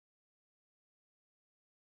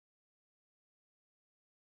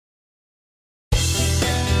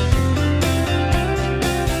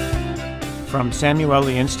From Samuel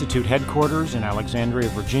Institute headquarters in Alexandria,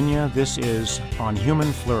 Virginia, this is On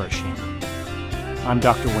Human Flourishing. I'm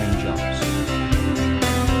Dr. Wayne Jones.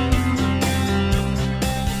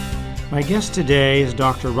 My guest today is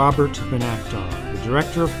Dr. Robert Bonakdar, the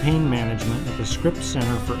Director of Pain Management at the Scripps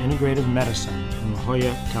Center for Integrative Medicine in La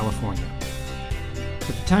Jolla, California. At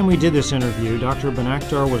the time we did this interview, Dr.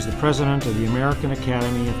 Bonakdar was the president of the American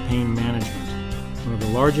Academy of Pain Management, one of the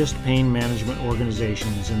largest pain management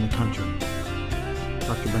organizations in the country.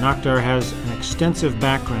 Dr. Bonakdar has an extensive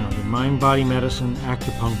background in mind-body medicine,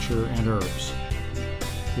 acupuncture, and herbs.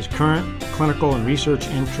 His current clinical and research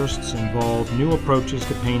interests involve new approaches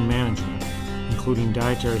to pain management, including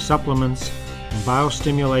dietary supplements and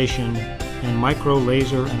biostimulation and micro,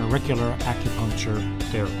 laser, and auricular acupuncture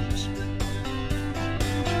therapies.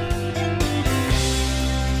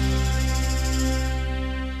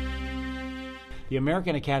 The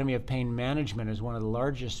American Academy of Pain Management is one of the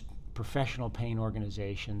largest professional pain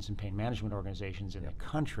organizations and pain management organizations in the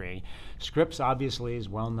country. Scripps obviously is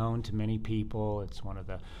well known to many people. It's one of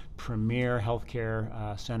the premier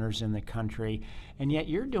healthcare centers in the country. And yet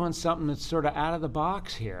you're doing something that's sort of out of the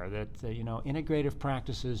box here, that integrative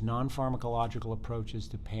practices, non-pharmacological approaches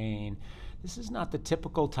to pain. This is not the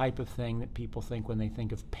typical type of thing that people think when they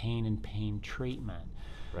think of pain and pain treatment.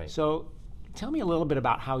 Right. So tell me a little bit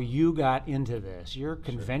about how you got into this. You're a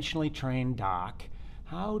conventionally trained doc.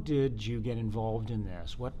 How did you get involved in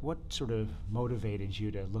this? What sort of motivated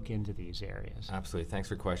you to look into these areas? Absolutely. Thanks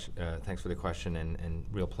for the question, and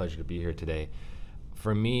real pleasure to be here today.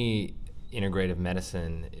 For me, integrative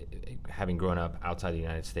medicine, having grown up outside the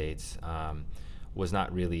United States, was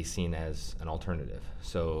not really seen as an alternative.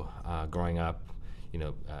 So growing up,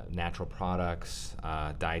 natural products,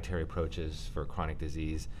 dietary approaches for chronic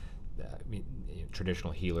disease,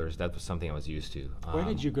 traditional healers, that was something I was used to. Where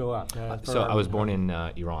did you grow up? So I was born in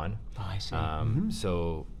Iran. Oh, I see.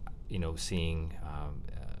 So, seeing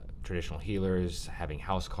traditional healers, having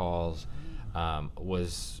house calls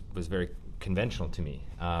was very conventional to me.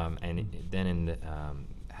 And then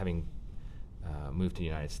having moved to the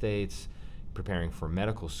United States, preparing for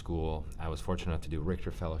medical school, I was fortunate enough to do a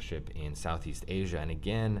Richter Fellowship in Southeast Asia. And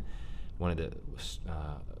again, one of the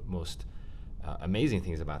most amazing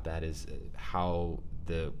things about that is how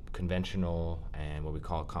the conventional and what we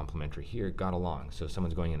call complementary here got along. So if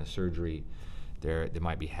someone's going into surgery, they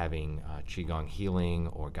might be having qigong healing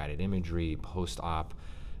or guided imagery post-op.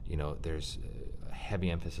 There's a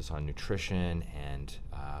heavy emphasis on nutrition and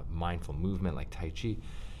mindful movement like Tai Chi.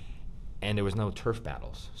 And there was no turf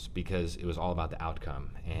battles because it was all about the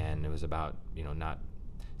outcome, and it was about not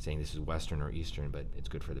saying this is Western or Eastern, but it's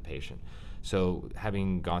good for the patient. So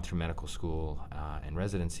having gone through medical school and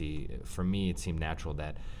residency, for me it seemed natural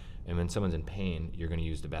that when someone's in pain, you're going to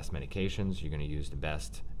use the best medications, you're going to use the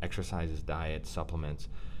best exercises, diet, supplements,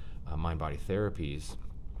 mind-body therapies.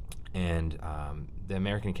 And the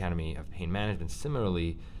American Academy of Pain Management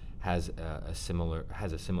similarly has a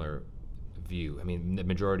similar view. I mean, the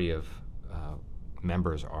majority of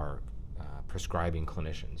members are prescribing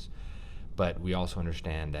clinicians. But we also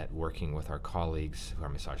understand that working with our colleagues who are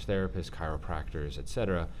massage therapists, chiropractors, et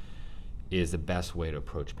cetera, is the best way to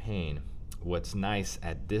approach pain. What's nice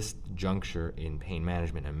at this juncture in pain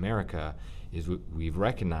management in America is we've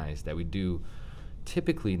recognized that we do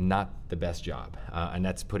typically not the best job, and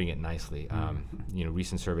that's putting it nicely.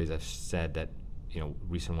 Recent surveys have said that,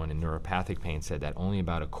 recent one in neuropathic pain said that only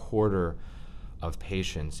about a quarter of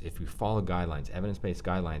patients, if we follow guidelines, evidence-based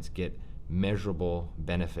guidelines, get measurable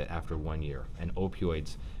benefit after 1 year, and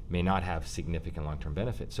opioids may not have significant long-term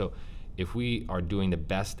benefit. So if we are doing the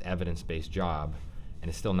best evidence-based job and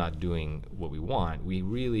it's still not doing what we want, we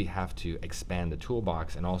really have to expand the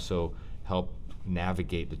toolbox and also help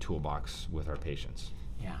navigate the toolbox with our patients.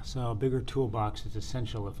 Yeah, so a bigger toolbox is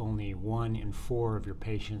essential if only 1 in 4 of your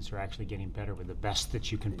patients are actually getting better with the best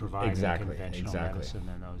that you can provide in conventional medicine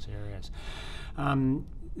in those areas.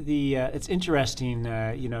 It's interesting,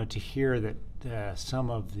 to hear that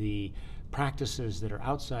some of the practices that are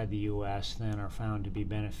outside the U.S. then are found to be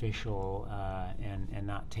beneficial and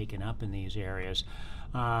not taken up in these areas.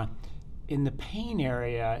 In the pain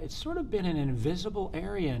area, it's sort of been an invisible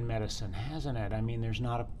area in medicine, hasn't it? I mean,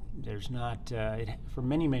 for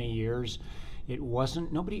many years, it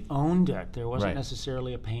wasn't, nobody owned it. There wasn't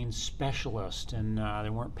necessarily a pain specialist, and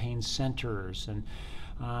there weren't pain centers,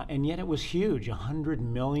 and yet it was huge. 100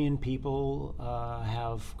 million people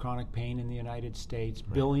have chronic pain in the United States.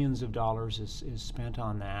 Billions of dollars is spent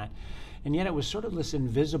on that, and yet it was sort of this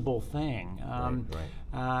invisible thing.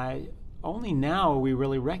 only now are we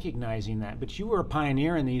really recognizing that. But you were a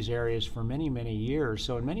pioneer in these areas for many, many years.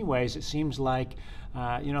 So in many ways, it seems like,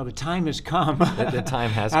 the time has come. The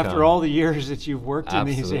time has come. After all the years that you've worked in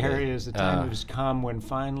these Absolutely. areas, the time has come when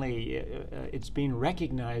finally it's being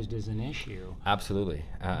recognized as an issue. Absolutely.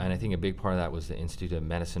 And I think a big part of that was the Institute of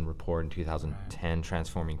Medicine report in 2010,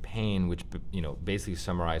 Transforming Pain, which basically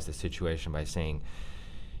summarized the situation by saying,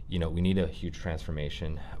 we need a huge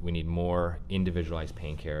transformation. We need more individualized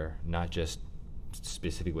pain care, not just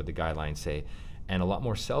specific what the guidelines say, and a lot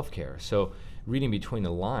more self-care. So reading between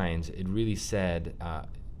the lines, it really said,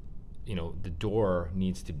 the door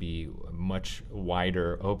needs to be much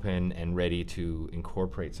wider open and ready to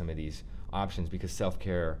incorporate some of these options, because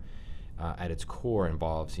self-care at its core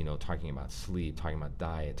involves, talking about sleep, talking about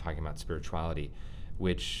diet, talking about spirituality,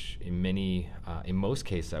 which in most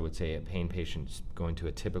cases, I would say a pain patient going to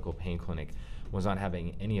a typical pain clinic was not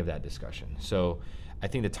having any of that discussion. So I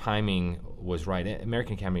think the timing was right.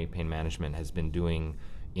 American Academy of Pain Management has been doing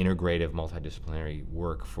integrative multidisciplinary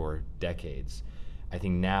work for decades. I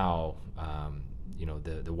think now,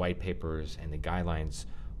 the white papers and the guidelines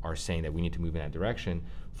are saying that we need to move in that direction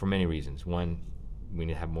for many reasons. One, we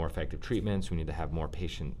need to have more effective treatments. We need to have more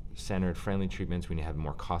patient-centered, friendly treatments. We need to have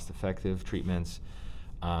more cost-effective treatments.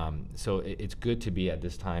 So it's good to be at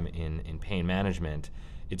this time in pain management.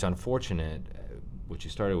 It's unfortunate, what you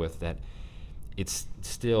started with, that it's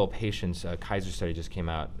still patients. A Kaiser study just came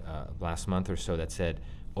out last month or so that said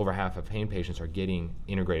over half of pain patients are getting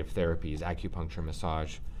integrative therapies, acupuncture,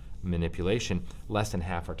 massage, manipulation. Less than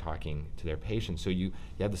half are talking to their patients. So you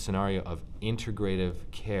have the scenario of integrative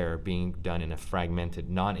care being done in a fragmented,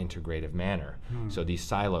 non-integrative manner. So these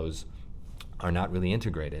silos are not really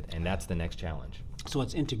integrated, and that's the next challenge. So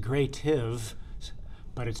it's integrative,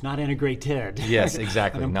 but it's not integrated. Yes,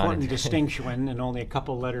 exactly. An important distinction, and only a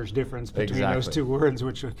couple letters difference between those two words,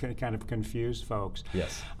 which kind of confuse folks.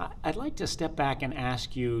 Yes. I'd like to step back and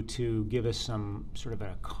ask you to give us some sort of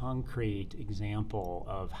a concrete example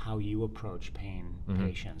of how you approach pain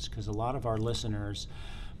patients, because a lot of our listeners,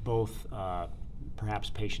 both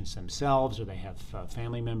perhaps patients themselves, or they have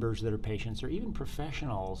family members that are patients, or even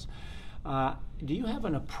professionals. Do you have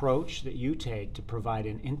an approach that you take to provide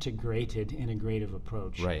an integrative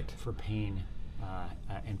approach for pain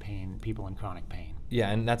and people in chronic pain? Yeah,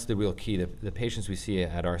 and that's the real key. The patients we see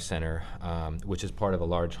at our center, which is part of a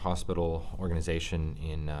large hospital organization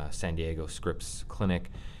in San Diego, Scripps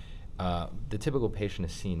Clinic, the typical patient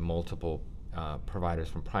has seen multiple providers,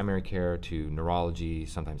 from primary care to neurology,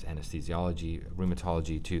 sometimes anesthesiology,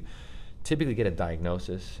 rheumatology, to typically get a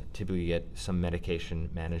diagnosis, typically get some medication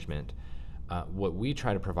management. What we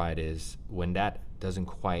try to provide is, when that doesn't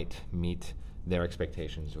quite meet their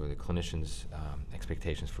expectations or the clinician's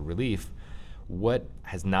expectations for relief, what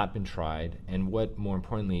has not been tried, and what, more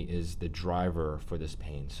importantly, is the driver for this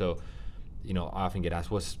pain. So, I often get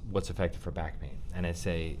asked, what's effective for back pain? And I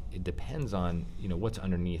say, it depends on, what's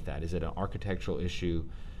underneath that. Is it an architectural issue?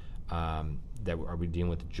 Are we dealing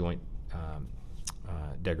with the joint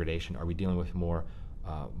degradation? Are we dealing with more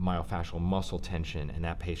myofascial muscle tension, and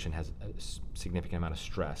that patient has a significant amount of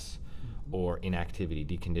stress or inactivity,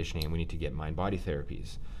 deconditioning, and we need to get mind-body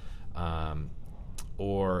therapies?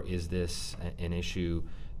 Or is this an issue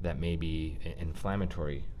that may be an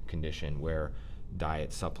inflammatory condition where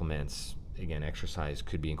diet, supplements, again, exercise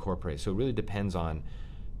could be incorporated? So it really depends on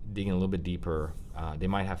digging a little bit deeper. They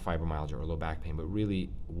might have fibromyalgia or low back pain, but really,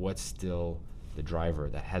 what's still the driver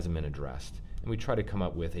that hasn't been addressed? And we try to come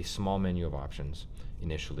up with a small menu of options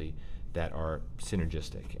initially that are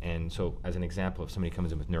synergistic. And so, as an example, if somebody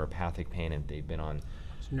comes in with neuropathic pain and they've been on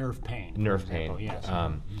nerve pain, yes.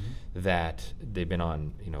 That they've been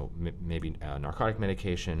on, maybe narcotic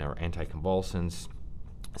medication or anticonvulsants,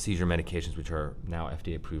 seizure medications, which are now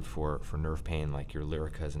FDA approved for nerve pain, like your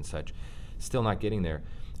Lyricas and such, still not getting there.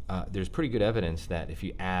 There's pretty good evidence that if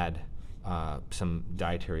you add some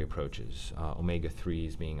dietary approaches,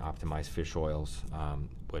 omega-3s being optimized fish oils,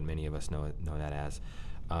 what many of us know that as,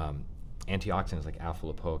 antioxidants like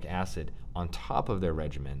alpha-lipoic acid on top of their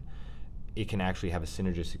regimen, it can actually have a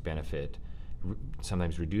synergistic benefit,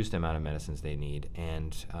 sometimes reduce the amount of medicines they need,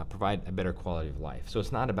 and provide a better quality of life. So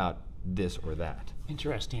it's not about this or that.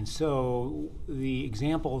 Interesting. So the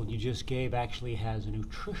example you just gave actually has a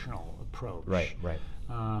nutritional approach. Right.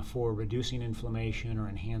 For reducing inflammation or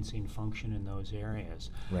enhancing function in those areas.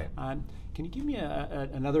 Right. Can you give me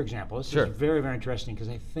another example? This Sure. is very, very interesting because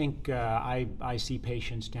I think I see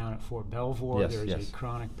patients down at Fort Belvoir. Yes, There's yes. a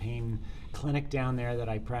chronic pain clinic down there that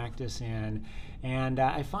I practice in. And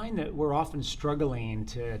I find that we're often struggling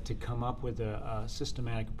to come up with a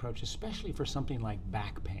systematic approach, especially for something like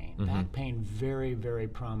back pain. Mm-hmm. Back pain, very, very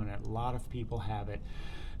prominent. A lot of people have it.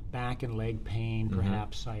 Back and leg pain,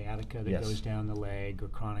 perhaps sciatica that Yes. goes down the leg, or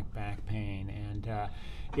chronic back pain. And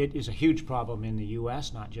it is a huge problem in the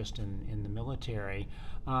U.S., not just in the military.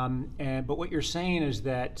 But what you're saying is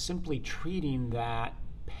that simply treating that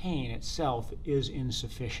pain itself is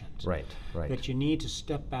insufficient. Right. That you need to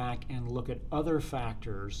step back and look at other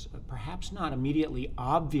factors, perhaps not immediately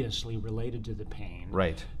obviously related to the pain,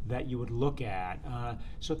 Right. that you would look at.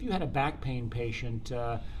 So if you had a back pain patient,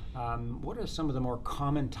 what are some of the more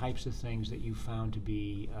common types of things that you found to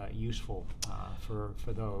be useful for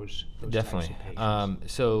those Definitely. types of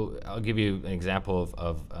patients? So I'll give you an example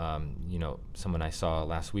of someone I saw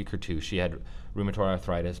last week or two. She had rheumatoid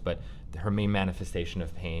arthritis, but her main manifestation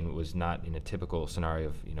of pain was not in a typical scenario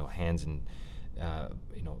of hands and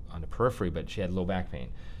on the periphery, but she had low back pain.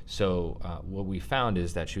 So what we found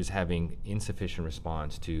is that she was having insufficient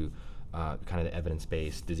response to kind of the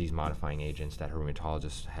evidence-based disease-modifying agents that her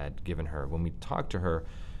rheumatologist had given her. When we talked to her,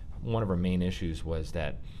 one of her main issues was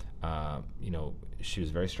that she was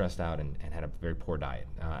very stressed out and had a very poor diet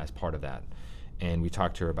as part of that. And we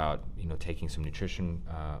talked to her about taking some nutrition,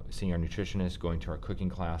 seeing our nutritionist, going to our cooking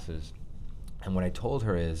classes. And what I told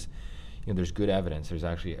her is, there's good evidence. There's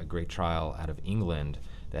actually a great trial out of England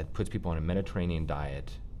that puts people on a Mediterranean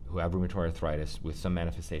diet who have rheumatoid arthritis with some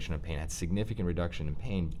manifestation of pain, had significant reduction in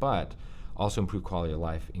pain, but also improved quality of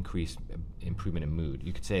life, increased improvement in mood.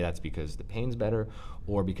 You could say that's because the pain's better,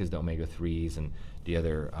 or because the omega-3s and the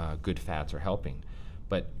other good fats are helping.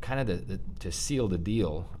 But kind of to seal the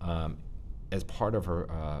deal, as part of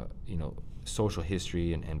her social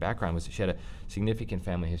history and background, was she had a significant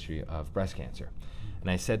family history of breast cancer. And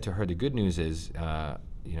I said to her, the good news is,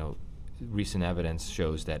 recent evidence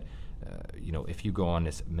shows that if you go on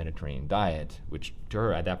this Mediterranean diet, which to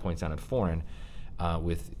her at that point sounded foreign,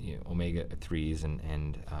 with omega-3s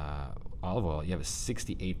and olive oil, you have a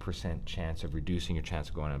 68% chance of reducing your chance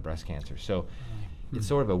of going on breast cancer. So it's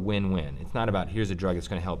sort of a win-win. It's not about here's a drug that's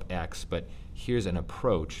going to help X, but here's an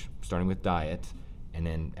approach, starting with diet and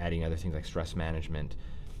then adding other things like stress management,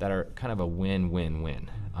 that are kind of a win-win-win.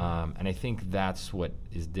 And I think that's what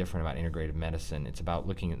is different about integrative medicine. It's about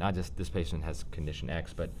looking at not just this patient has condition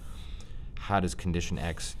X, but how does condition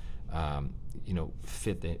X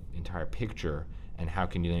fit the entire picture, and how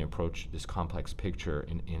can you then approach this complex picture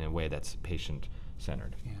in a way that's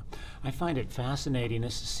patient-centered. Yeah. I find it fascinating.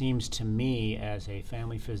 This seems to me, as a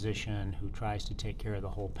family physician who tries to take care of the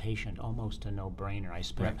whole patient, almost a no-brainer. I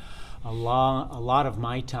spent a lot of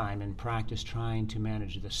my time in practice trying to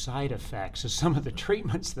manage the side effects of some of the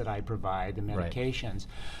treatments that I provide, the medications.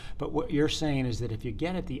 But what you're saying is that if you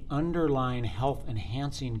get at the underlying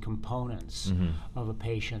health-enhancing components of a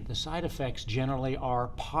patient, the side effects generally are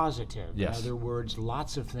positive. Yes. In other words,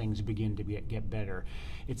 lots of things begin to get better.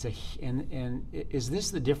 And is this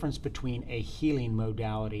the difference between a healing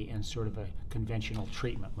modality and sort of a conventional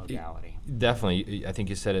treatment modality? Definitely. I think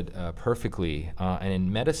you said it perfectly. And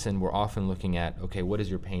in medicine, we're often looking at, okay, what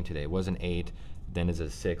is your pain today? It was an 8, then is a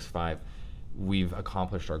 6, 5. We've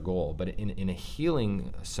accomplished our goal. But in a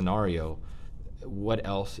healing scenario, what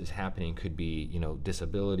else is happening could be,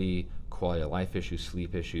 disability, quality of life issues,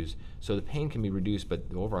 sleep issues. So the pain can be reduced, but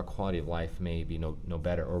the overall quality of life may be no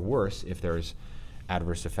better or worse if there's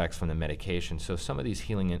adverse effects from the medication. So some of these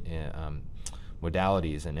healing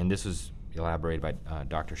modalities, and this was elaborated by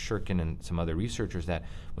Dr. Shirkin and some other researchers, that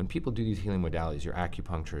when people do these healing modalities, your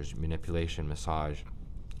acupunctures, manipulation, massage,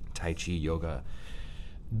 tai chi, yoga,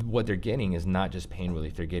 what they're getting is not just pain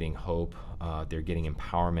relief. They're getting hope, they're getting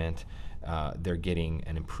empowerment, they're getting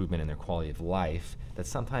an improvement in their quality of life that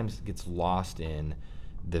sometimes gets lost in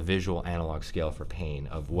the visual analog scale for pain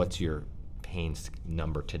of what's your pain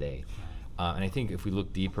number today. And I think if we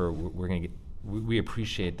look deeper, we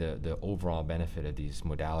appreciate the overall benefit of these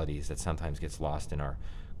modalities that sometimes gets lost in our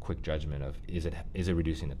quick judgment of is it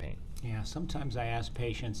reducing the pain. Yeah, sometimes I ask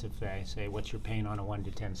patients if they say, what's your pain on a 1 to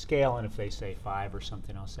 10 scale? And if they say 5 or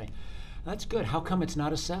something, I'll say, that's good. How come it's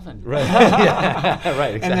not a 7? Right. Yeah.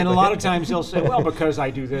 Right. Exactly. And then a lot of times they'll say, well, because I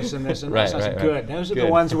do this and this and this. I said, good. Those are the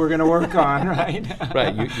ones we're going to work on, right?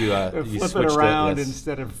 Right. You flip it around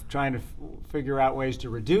instead of trying to figure out ways to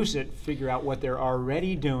reduce it, figure out what they're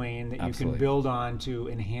already doing that you can build on to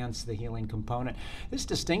enhance the healing component. This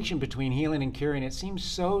distinction between healing and curing, it seems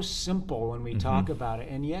so simple when we talk about it,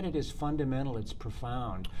 and yet it is fundamental, it's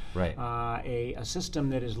profound. Right. A system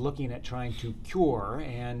that is looking at trying to cure,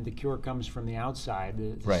 and the cure comes from the outside.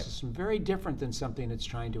 This is very different than something that's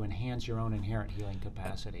trying to enhance your own inherent healing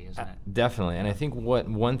capacity, isn't it? Definitely, and I think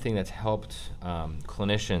one thing that's helped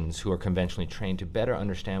clinicians who are conventionally trained to better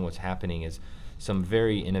understand what's happening is some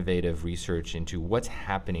very innovative research into what's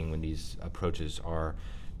happening when these approaches are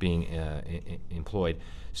being employed.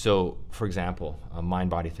 So, for example,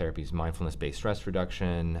 mind-body therapies, mindfulness-based stress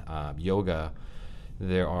reduction, yoga.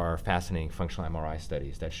 There are fascinating functional MRI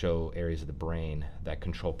studies that show areas of the brain that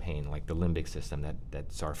control pain, like the limbic system,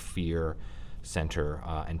 that's our fear center,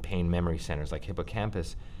 and pain memory centers like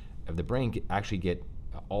hippocampus of the brain actually get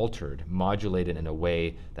altered, modulated in a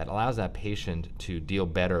way that allows that patient to deal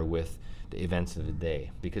better with the events of the day.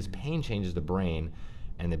 Because pain changes the brain,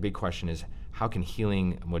 and the big question is, how can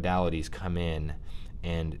healing modalities come in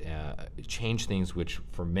and change things which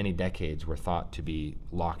for many decades were thought to be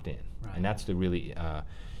locked in? Right. And that's the really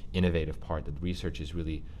innovative part, that research is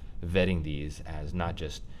really vetting these as not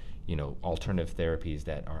just alternative therapies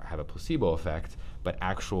that have a placebo effect, but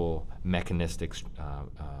actual mechanistic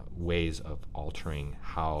ways of altering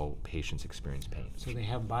how patients experience pain. So they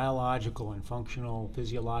have biological and functional,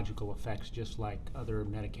 physiological effects, just like other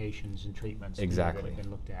medications and treatments that have been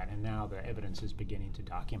looked at. And now the evidence is beginning to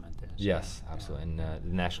document this. Yes, absolutely. And the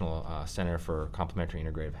National Center for Complementary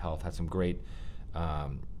Integrative Health had some great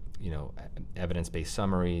evidence-based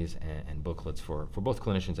summaries and booklets for both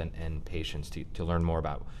clinicians and patients to learn more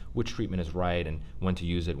about which treatment is right and when to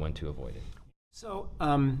use it, when to avoid it. So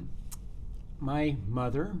my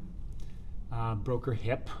mother broke her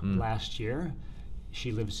hip last year.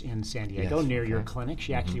 She lives in San Diego, near your clinic.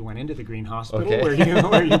 She actually went into the Green Hospital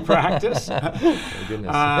where you practice. Oh,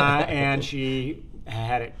 goodness. And she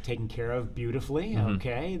had it taken care of beautifully.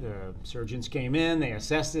 The surgeons came in, they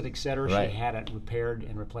assessed it, etc. She had it repaired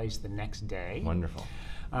and replaced the next day. Wonderful.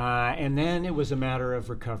 And then it was a matter of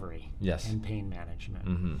recovery and pain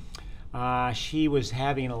management. She was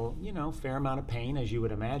having a fair amount of pain, as you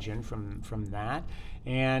would imagine, from that.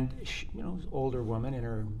 And she, older woman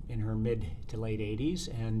in her mid to late 80s,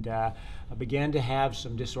 and began to have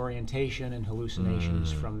some disorientation and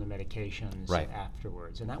hallucinations from the medications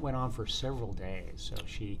afterwards. And that went on for several days. So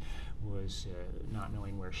she was not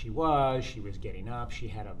knowing where she was getting up, she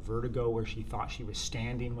had a vertigo where she thought she was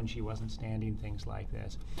standing when she wasn't standing, things like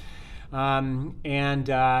this. And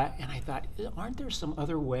I thought, aren't there some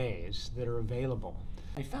other ways that are available?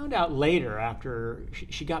 I found out later, after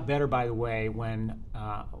she got better, by the way, when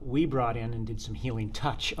we brought in and did some healing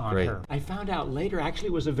touch on her. I found out later actually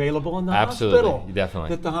was available in the hospital. Definitely.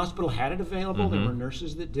 That the hospital had it available. There were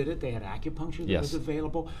nurses that did it. They had acupuncture that was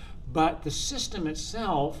available. But the system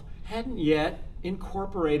itself hadn't yet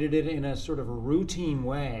incorporated it in a sort of a routine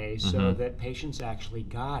way so that patients actually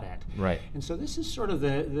got it. Right. And so this is sort of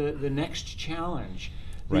the next challenge.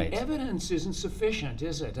 The evidence isn't sufficient,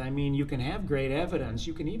 is it? I mean, you can have great evidence,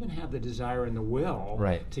 you can even have the desire and the will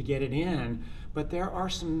to get it in, but there are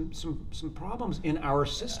some problems in our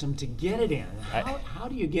system to get it in. How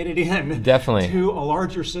do you get it in to a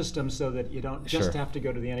larger system so that you don't just have to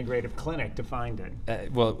go to the integrative clinic to find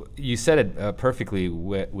it? Well, you said it perfectly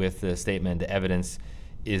with the statement, the evidence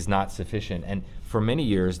is not sufficient. And for many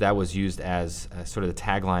years, that was used as sort of the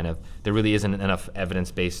tagline of there really isn't enough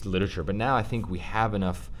evidence-based literature. But now I think we have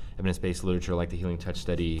enough evidence-based literature, like the Healing Touch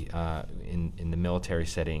study in the military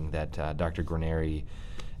setting that Dr. Graneri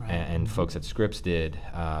and folks at Scripps did.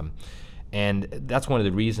 And that's one of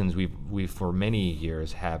the reasons we for many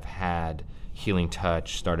years have had Healing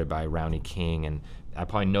Touch started by Rowney King, and I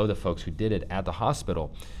probably know the folks who did it at the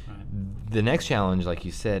hospital. The next challenge, like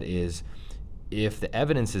you said, is if the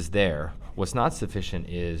evidence is there, what's not sufficient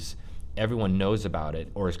is everyone knows about it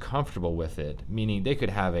or is comfortable with it, meaning they could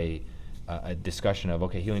have a discussion of,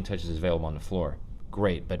 okay, Healing Touch is available on the floor.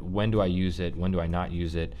 Great, but when do I use it? When do I not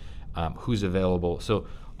use it? Who's available? So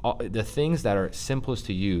the things that are simplest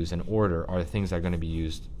to use and order are the things that are going to be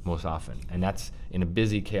used most often. And that's in a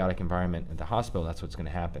busy, chaotic environment at the hospital, that's what's going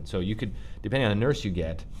to happen. So you could, depending on the nurse you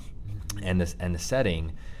get and the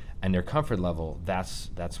setting, and their comfort level,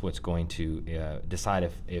 that's what's going to decide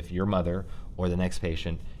if your mother or the next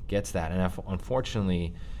patient gets that. And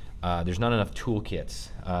unfortunately, there's not enough toolkits,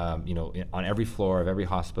 on every floor of every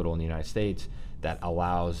hospital in the United States that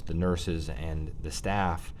allows the nurses and the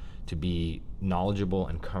staff to be knowledgeable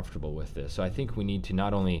and comfortable with this. So I think we need to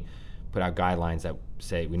not only put out guidelines that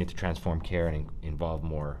say we need to transform care and involve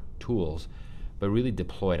more tools, but really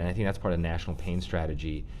deployed. And I think that's part of the national pain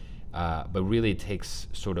strategy. But really it takes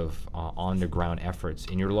sort of on-the-ground efforts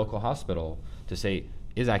in your local hospital to say,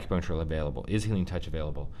 is acupuncture available? Is healing touch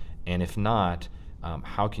available? And if not,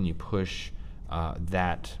 how can you push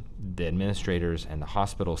the administrators and the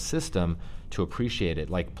hospital system to appreciate it,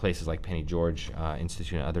 like places like Penny George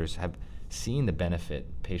Institute and others have seen the benefit,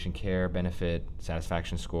 patient care benefit,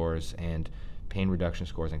 satisfaction scores, and pain reduction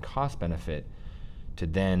scores, and cost benefit, to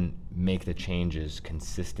then make the changes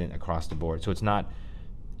consistent across the board. So it's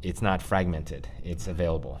not fragmented, it's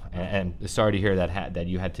available. And sorry to hear that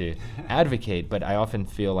you had to advocate, but I often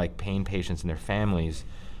feel like pain patients and their families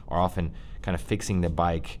are often kind of fixing the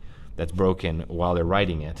bike that's broken while they're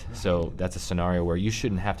riding it. So that's a scenario where you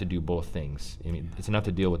shouldn't have to do both things. I mean, it's enough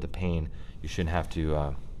to deal with the pain. You shouldn't have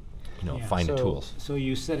to find the tools. So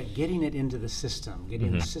you said it, getting it into the system,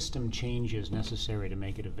 getting the system changes necessary to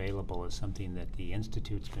make it available is something that the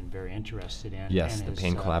Institute's been very interested in. Yes, and the has,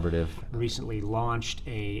 Pain Collaborative. Recently launched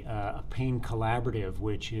a pain collaborative,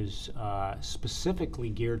 which is specifically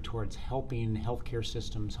geared towards helping healthcare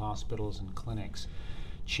systems, hospitals, and clinics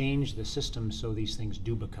change the system so these things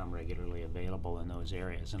do become regularly available in those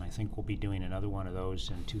areas. And I think we'll be doing another one of those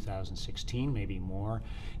in 2016, maybe more,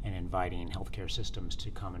 and inviting healthcare systems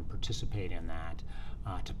to come and participate in that,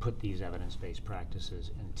 to put these evidence-based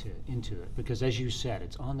practices into it. Because as you said,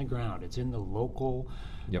 it's on the ground. It's in the local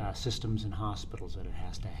systems and hospitals that it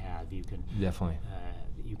has to have. You can definitely.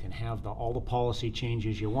 You can have all the policy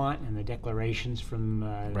changes you want and the declarations from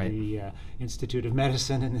the Institute of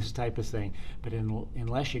Medicine and this type of thing, but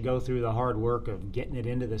unless you go through the hard work of getting it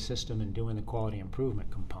into the system and doing the quality improvement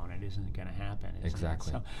component, isn't going to happen.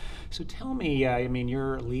 Exactly. So tell me, I mean,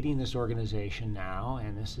 you're leading this organization now,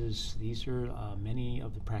 and these are many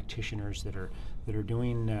of the practitioners that are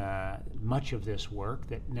doing much of this work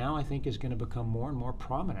that now I think is going to become more and more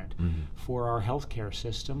prominent for our healthcare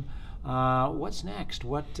system. What's next?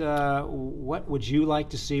 What would you like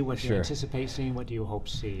to see? What do you anticipate seeing? What do you hope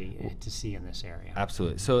to see in this area?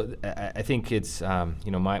 Absolutely. So I think it's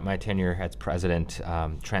my tenure as president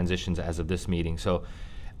transitions as of this meeting. So,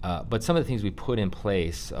 but some of the things we put in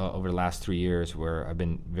place over the last 3 years, where I've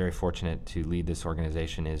been very fortunate to lead this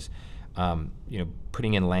organization, is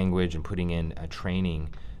putting in language and putting in training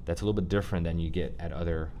that's a little bit different than you get at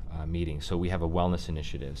other meetings. So we have a wellness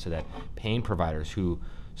initiative so that pain providers, who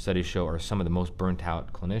studies show are some of the most burnt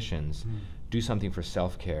out clinicians, do something for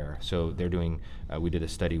self-care. So they're doing, we did a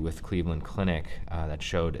study with Cleveland Clinic that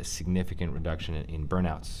showed a significant reduction in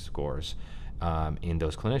burnout scores in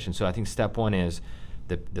those clinicians. So I think step one is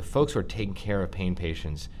the folks who are taking care of pain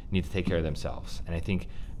patients need to take care of themselves. And I think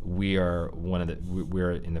we're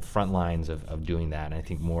in the front lines of doing that. And I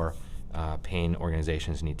think more pain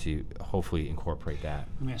organizations need to hopefully incorporate that.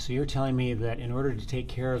 Yeah, so you're telling me that in order to take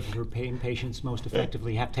care of your pain patients most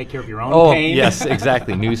effectively, you have to take care of your own pain? Oh, yes,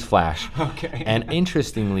 exactly. Newsflash. Okay. And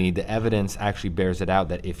interestingly, the evidence actually bears it out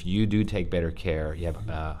that if you do take better care, you have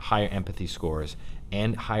higher empathy scores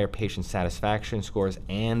and higher patient satisfaction scores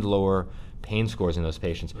and lower pain scores in those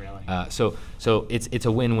patients. Really? So it's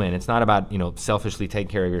a win-win. It's not about selfishly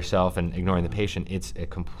taking care of yourself and ignoring the patient. It's a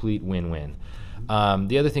complete win-win.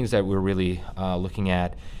 The other things that we're really looking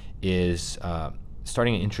at is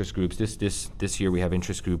starting interest groups. This year we have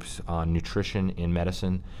interest groups on nutrition in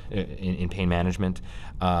medicine, in pain management,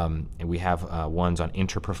 and we have ones on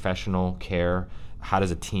interprofessional care. How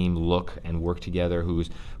does a team look and work together? Who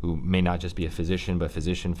may not just be a physician, but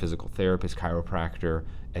physician, physical therapist, chiropractor,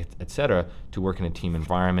 et cetera, to work in a team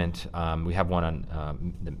environment. We have one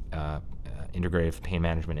on the integrative pain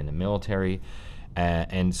management in the military.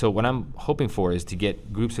 And so what I'm hoping for is to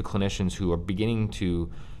get groups of clinicians who are beginning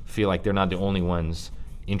to feel like they're not the only ones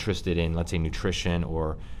interested in, let's say, nutrition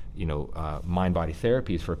or mind-body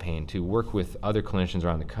therapies for pain, to work with other clinicians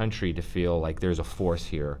around the country to feel like there's a force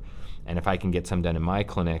here. And if I can get some done in my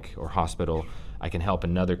clinic or hospital, I can help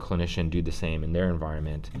another clinician do the same in their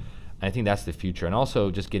environment. And I think that's the future. And also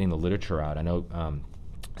just getting the literature out. I know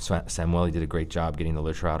Samueli did a great job getting the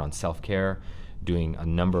literature out on self-care, doing a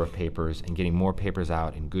number of papers and getting more papers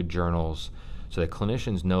out in good journals so that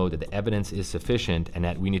clinicians know that the evidence is sufficient and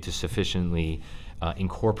that we need to sufficiently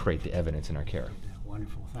incorporate the evidence in our care.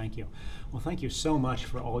 Wonderful, thank you. Well, thank you so much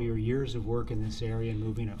for all your years of work in this area and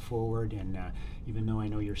moving it forward. And even though I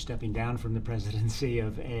know you're stepping down from the presidency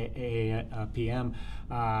of AAPM,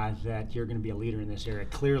 that you're going to be a leader in this area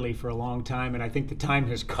clearly for a long time. And I think the time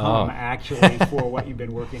has come actually for what you've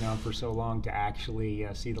been working on for so long to actually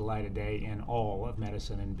see the light of day in all of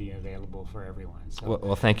medicine and be available for everyone. So,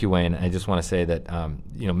 well, thank you, Wayne. I just want to say that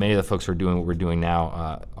many of the folks who are doing what we're doing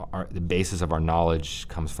now, the basis of our knowledge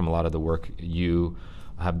comes from a lot of the work you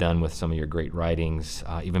have done with some of your great writings,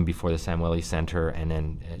 even before the Samueli Center, and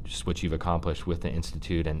then just what you've accomplished with the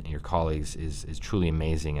Institute and your colleagues is truly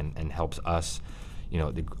amazing and helps us,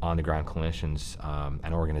 the on-the-ground clinicians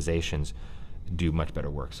and organizations do much better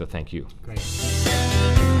work. So thank you. Great.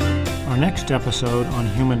 Our next episode on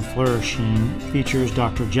Human Flourishing features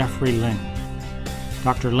Dr. Jeffrey Ling.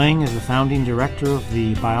 Dr. Ling is the founding director of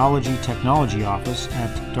the Biology Technology Office at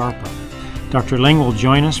DARPA. Dr. Ling will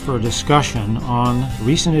join us for a discussion on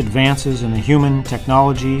recent advances in the human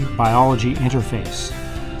technology-biology interface,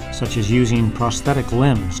 such as using prosthetic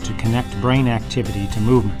limbs to connect brain activity to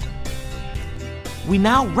movement. We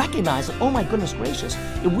now recognize that, oh my goodness gracious,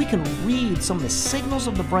 if we can read some of the signals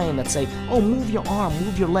of the brain that say, oh, move your arm,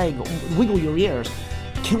 move your leg, wiggle your ears,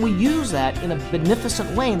 can we use that in a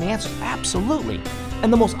beneficent way? And the answer is absolutely.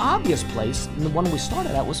 And the most obvious place, and the one we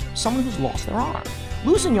started at, was someone who's lost their arm.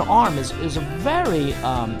 Losing your arm is a very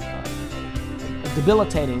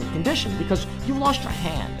debilitating condition because you've lost your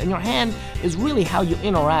hand, and your hand is really how you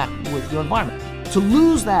interact with your environment. To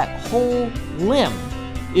lose that whole limb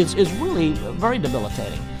is really very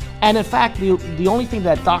debilitating. And in fact, the only thing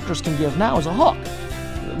that doctors can give now is a hook,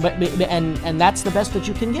 and that's the best that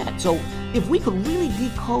you can get. So if we could really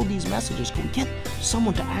decode these messages, could we get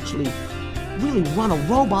someone to actually really run a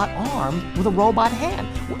robot arm with a robot hand?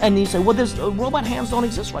 And you say, well, robot hands don't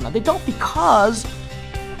exist right now. They don't, because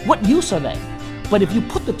what use are they? But if you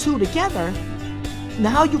put the two together,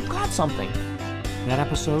 now you've got something. That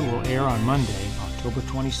episode will air on Monday, October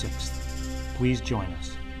 26th. Please join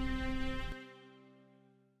us.